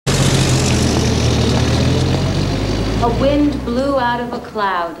A wind blew out of a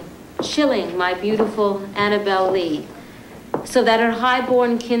cloud, chilling my beautiful Annabel Lee, so that her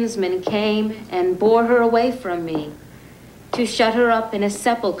high-born kinsman came and bore her away from me, to shut her up in a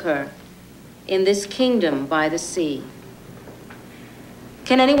sepulchre in this kingdom by the sea.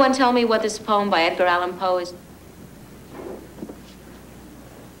 Can anyone tell me what this poem by Edgar Allan Poe is?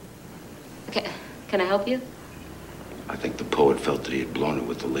 Can I help you? I think the poet felt that he had blown it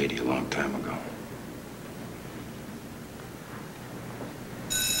with the lady a long time ago.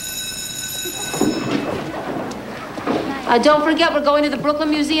 Don't forget, we're going to the Brooklyn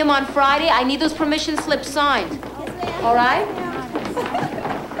Museum on Friday. I need those permission slips signed. All right?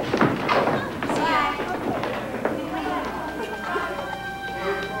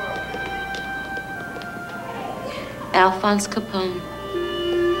 Alphonse Capone.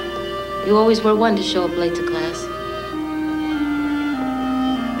 You always were one to show up late to class.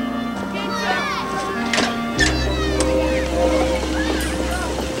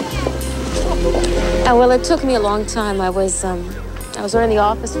 Well, it took me a long time. I was running the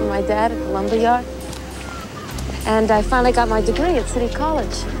office for my dad at the lumberyard. And I finally got my degree at City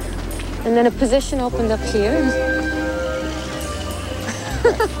College. And then a position opened up here.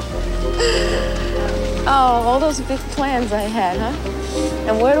 Oh, all those big plans I had, huh?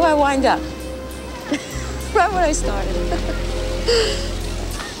 And where do I wind up? Right where I started.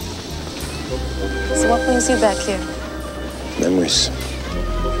 So what brings you back here? Memories.